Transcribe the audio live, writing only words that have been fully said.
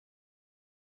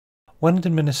When an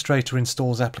administrator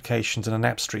installs applications in an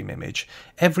AppStream image,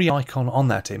 every icon on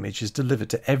that image is delivered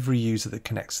to every user that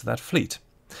connects to that fleet.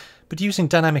 But using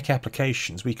dynamic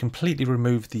applications, we completely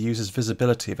remove the user's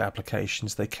visibility of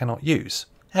applications they cannot use.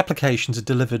 Applications are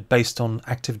delivered based on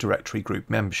Active Directory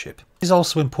group membership. It is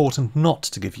also important not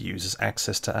to give users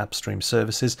access to AppStream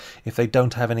services if they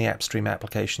don't have any AppStream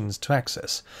applications to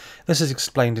access. This is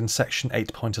explained in section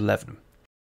 8.11.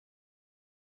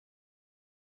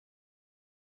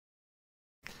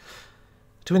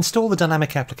 To install the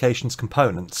Dynamic Applications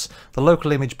components, the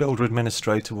local image builder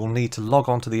administrator will need to log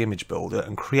on to the image builder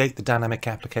and create the Dynamic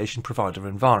Application Provider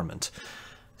environment.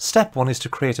 Step 1 is to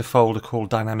create a folder called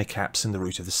Dynamic Apps in the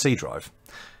root of the C drive.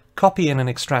 Copy in and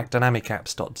extract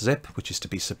dynamicapps.zip, which is to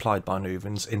be supplied by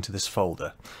Nuvens, into this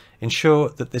folder. Ensure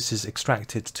that this is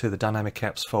extracted to the Dynamic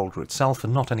Apps folder itself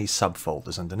and not any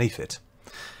subfolders underneath it.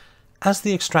 As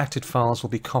the extracted files will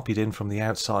be copied in from the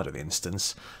outside of the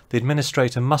instance, the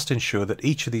administrator must ensure that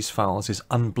each of these files is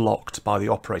unblocked by the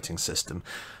operating system.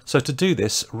 So to do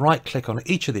this, right-click on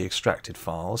each of the extracted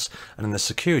files, and in the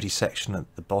security section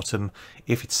at the bottom,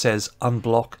 if it says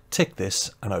unblock, tick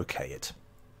this and OK it.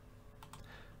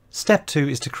 Step 2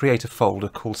 is to create a folder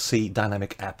called C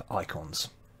Dynamic App Icons.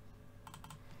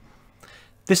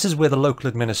 This is where the local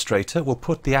administrator will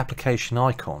put the application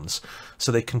icons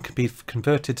so they can be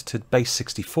converted to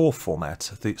base64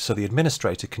 format, so the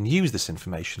administrator can use this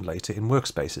information later in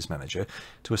WorkSpaces Manager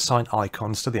to assign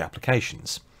icons to the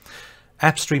applications.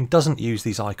 AppStream doesn't use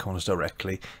these icons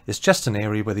directly, it's just an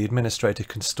area where the administrator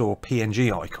can store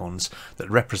PNG icons that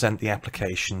represent the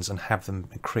applications and have them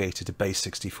created to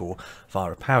base64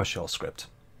 via a PowerShell script.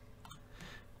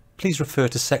 Please refer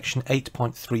to section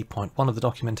 8.3.1 of the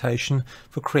documentation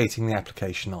for creating the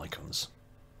application icons.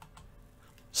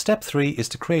 Step 3 is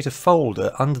to create a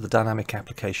folder under the Dynamic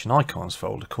Application Icons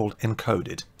folder called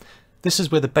Encoded. This is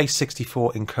where the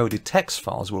base64 encoded text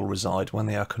files will reside when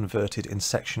they are converted in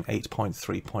section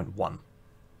 8.3.1.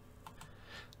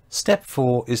 Step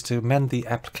 4 is to amend the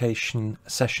application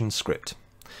session script.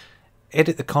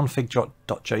 Edit the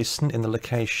config.json in the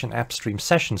location AppStream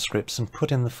session scripts and put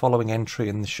in the following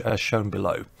entry shown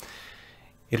below.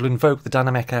 It will invoke the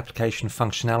dynamic application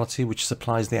functionality which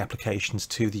supplies the applications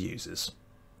to the users.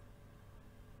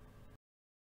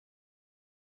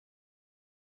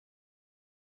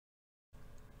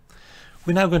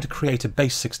 We're now going to create a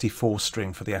base64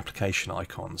 string for the application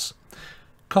icons.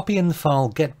 Copy in the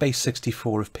file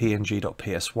getBase64 of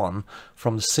png.ps1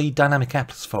 from the C Dynamic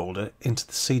Apps folder into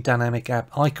the C Dynamic App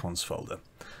Icons folder.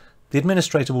 The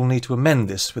administrator will need to amend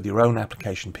this with your own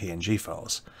application PNG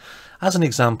files. As an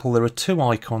example, there are two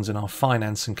icons in our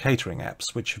finance and catering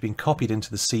apps which have been copied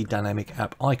into the C Dynamic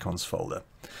App Icons folder.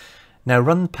 Now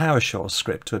run the PowerShell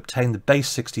script to obtain the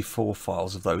base64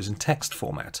 files of those in text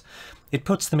format. It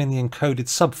puts them in the encoded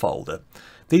subfolder.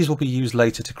 These will be used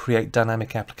later to create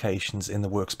dynamic applications in the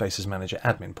WorkSpaces Manager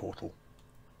admin portal.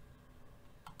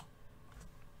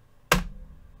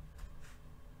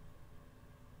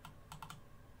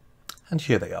 And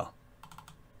here they are.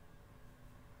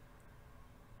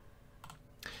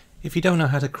 If you don't know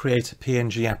how to create a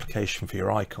PNG application for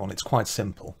your icon, it's quite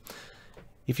simple.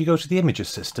 If you go to the Image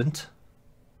Assistant,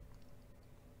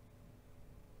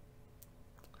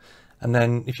 and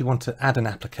then if you want to add an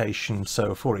application,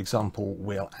 so for example,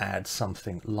 we'll add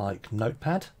something like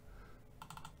Notepad.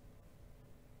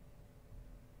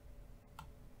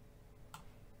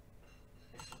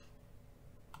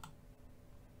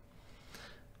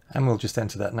 And we'll just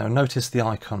enter that now. Notice the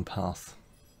icon path,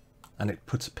 and it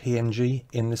puts a PNG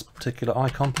in this particular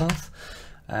icon path.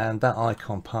 And that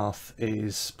icon path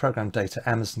is Program Data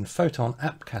Amazon Photon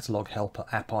App Catalog Helper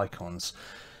App Icons.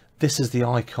 This is the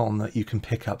icon that you can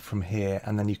pick up from here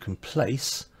and then you can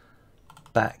place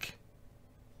back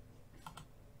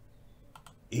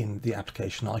in the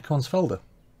application icons folder.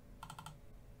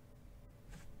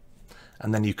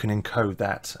 And then you can encode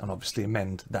that and obviously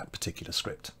amend that particular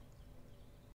script.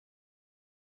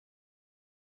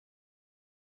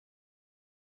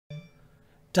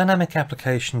 Dynamic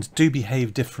applications do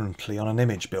behave differently on an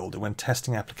image builder when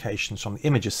testing applications from the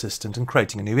Image Assistant and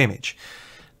creating a new image.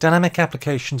 Dynamic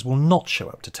applications will not show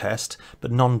up to test, but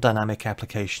non-dynamic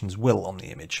applications will on the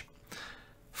image.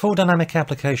 For dynamic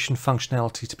application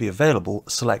functionality to be available,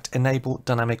 select Enable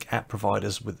Dynamic App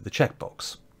Providers with the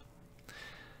checkbox.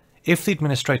 If the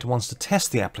administrator wants to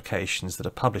test the applications that are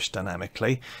published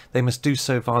dynamically, they must do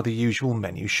so via the usual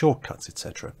menu shortcuts,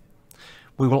 etc.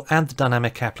 We will add the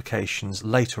dynamic applications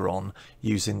later on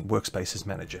using WorkSpaces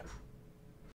Manager.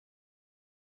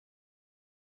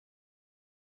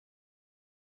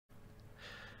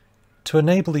 To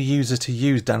enable the user to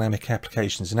use dynamic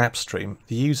applications in AppStream,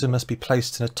 the user must be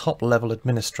placed in a top-level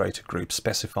administrator group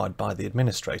specified by the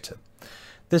administrator.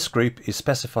 This group is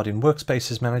specified in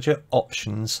WorkSpaces Manager,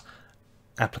 Options,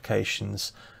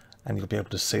 Applications, and you'll be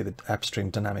able to see the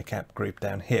AppStream Dynamic App group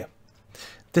down here.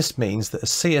 This means that a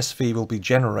CSV will be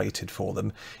generated for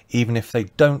them even if they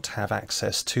don't have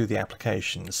access to the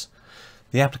applications.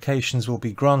 The applications will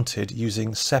be granted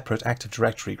using separate Active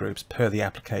Directory groups per the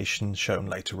application shown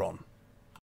later on.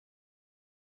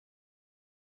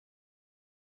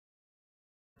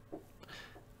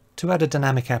 To add a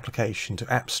dynamic application to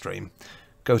AppStream,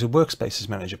 go to WorkSpaces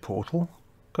Manager portal,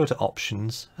 go to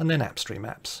Options, and then AppStream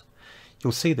Apps.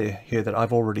 You'll see here that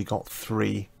I've already got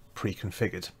 3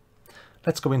 pre-configured.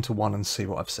 Let's go into one and see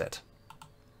what I've set.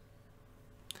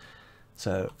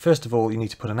 So first of all, you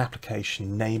need to put an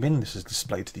application name in. This is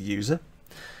displayed to the user.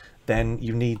 Then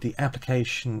you need the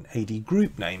application AD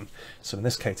group name. So in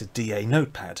this case, it's DA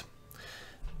Notepad.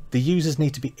 The users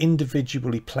need to be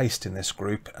individually placed in this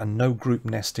group, and no group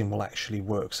nesting will actually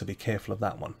work, so be careful of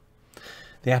that one.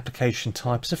 The application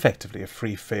type is effectively a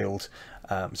free field,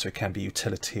 so it can be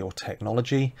utility or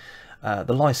technology.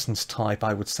 The license type,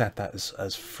 I would set that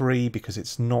as free because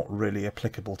it's not really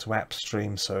applicable to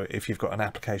AppStream. So if you've got an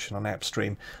application on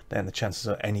AppStream, then the chances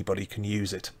are anybody can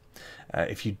use it.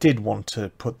 If you did want to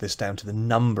put this down to the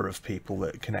number of people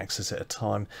that can access it at a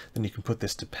time, then you can put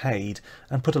this to paid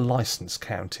and put a license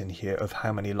count in here of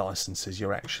how many licenses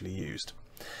you're actually used.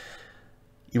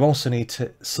 You also need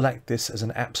to select this as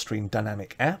an AppStream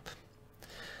dynamic app.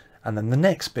 And then the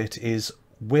next bit is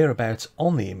whereabouts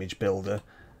on the image builder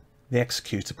the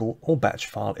executable or batch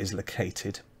file is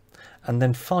located. And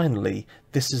then finally,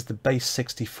 this is the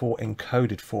base64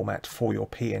 encoded format for your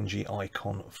PNG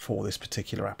icon for this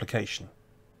particular application.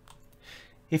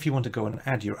 If you want to go and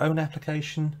add your own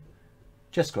application,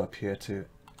 just go up here to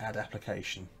Add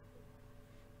Application.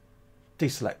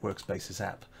 Deselect WorkSpaces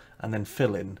app and then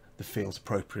fill in the fields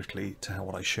appropriately to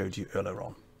what I showed you earlier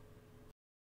on.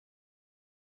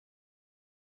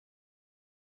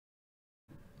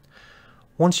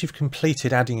 Once you've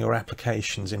completed adding your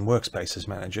applications in WorkSpaces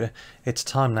Manager, it's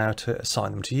time now to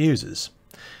assign them to users.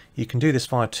 You can do this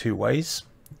via 2 ways.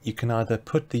 You can either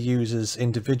put the users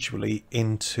individually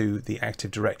into the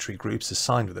Active Directory groups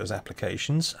assigned with those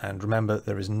applications, and remember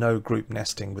there is no group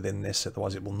nesting within this,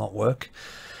 otherwise it will not work.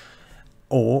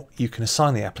 Or you can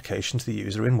assign the application to the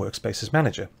user in WorkSpaces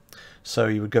Manager. So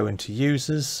you would go into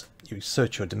Users, you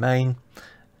search your domain,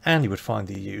 and you would find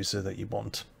the user that you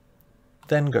want.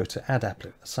 Then go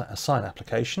to Assign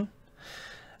Application,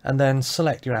 and then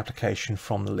select your application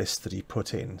from the list that you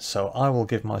put in. So I will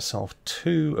give myself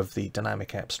 2 of the Dynamic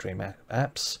AppStream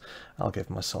apps. I'll give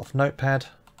myself Notepad,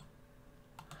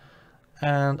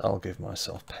 and I'll give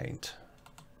myself Paint.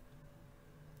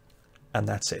 And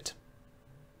that's it.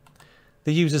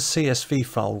 The user's CSV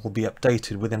file will be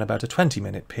updated within about a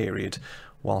 20-minute period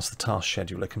whilst the task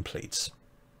scheduler completes.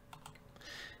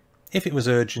 If it was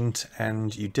urgent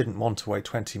and you didn't want to wait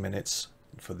 20 minutes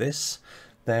for this,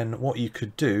 then what you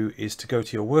could do is to go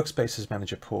to your WorkSpaces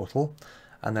Manager portal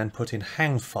and then put in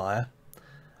Hang Fire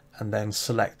and then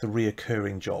select the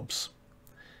reoccurring jobs.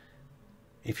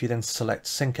 If you then select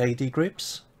Sync AD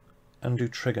Groups and do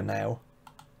Trigger Now,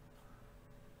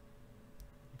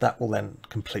 that will then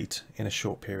complete in a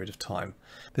short period of time.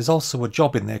 There's also a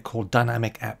job in there called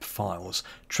Dynamic App Files.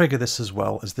 Trigger this as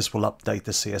well, as this will update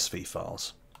the CSV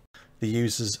files. The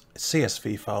user's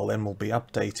CSV file then will be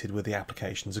updated with the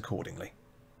applications accordingly.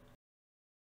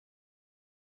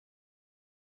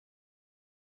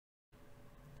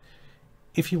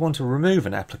 If you want to remove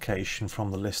an application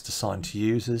from the list assigned to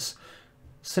users,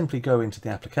 simply go into the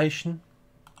application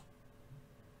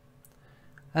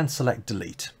and select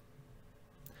Delete.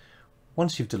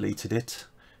 Once you've deleted it,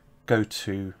 go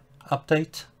to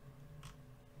Update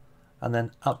and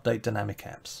then Update Dynamic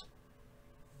Apps.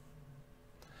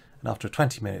 And after a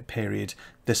 20-minute period,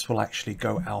 this will actually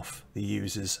go off the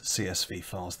user's CSV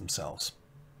files themselves.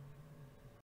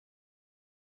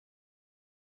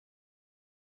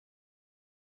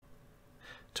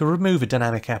 To remove a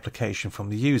dynamic application from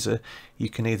the user, you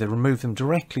can either remove them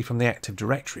directly from the Active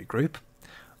Directory group,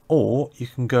 or you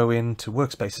can go into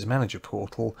WorkSpaces Manager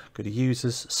portal, go to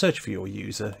Users, search for your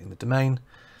user in the domain,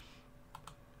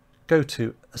 go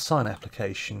to Assign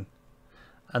Application,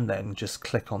 and then just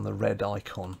click on the red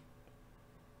icon.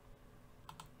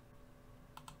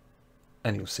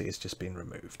 And you'll see it's just been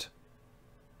removed.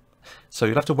 So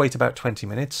you'll have to wait about 20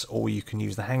 minutes, or you can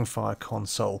use the Hangfire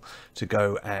console to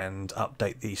go and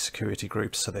update the security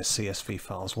groups so their CSV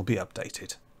files will be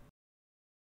updated.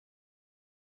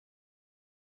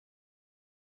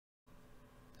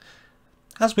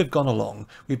 As we've gone along,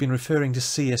 we've been referring to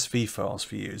CSV files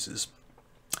for users.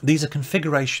 These are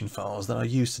configuration files that are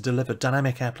used to deliver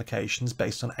dynamic applications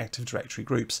based on Active Directory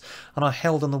groups and are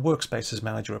held on the WorkSpaces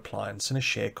Manager appliance in a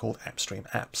share called AppStream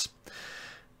Apps.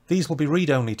 These will be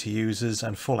read-only to users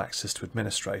and full access to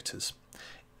administrators.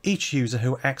 Each user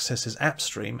who accesses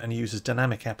AppStream and uses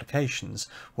dynamic applications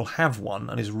will have one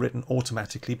and is written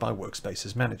automatically by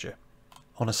WorkSpaces Manager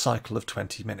on a cycle of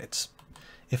 20 minutes.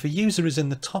 If a user is in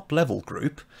the top level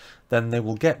group, then they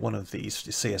will get one of these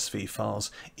CSV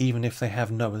files even if they have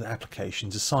no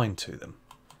applications assigned to them.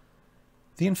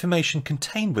 The information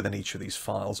contained within each of these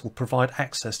files will provide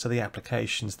access to the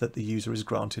applications that the user is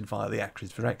granted via the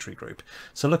Active Directory group.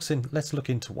 So let's look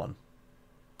into one.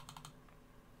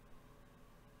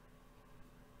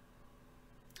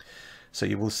 So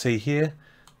you will see here,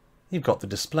 you've got the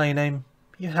display name,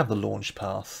 you have the launch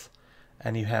path,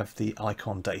 and you have the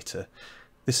icon data.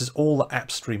 This is all that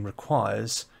AppStream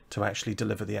requires to actually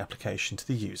deliver the application to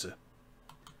the user.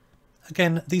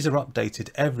 Again, these are updated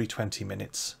every 20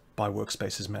 minutes by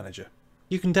WorkSpaces Manager.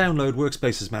 You can download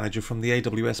WorkSpaces Manager from the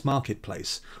AWS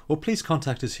Marketplace, or please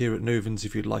contact us here at Nuvens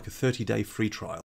if you'd like a 30-day free trial.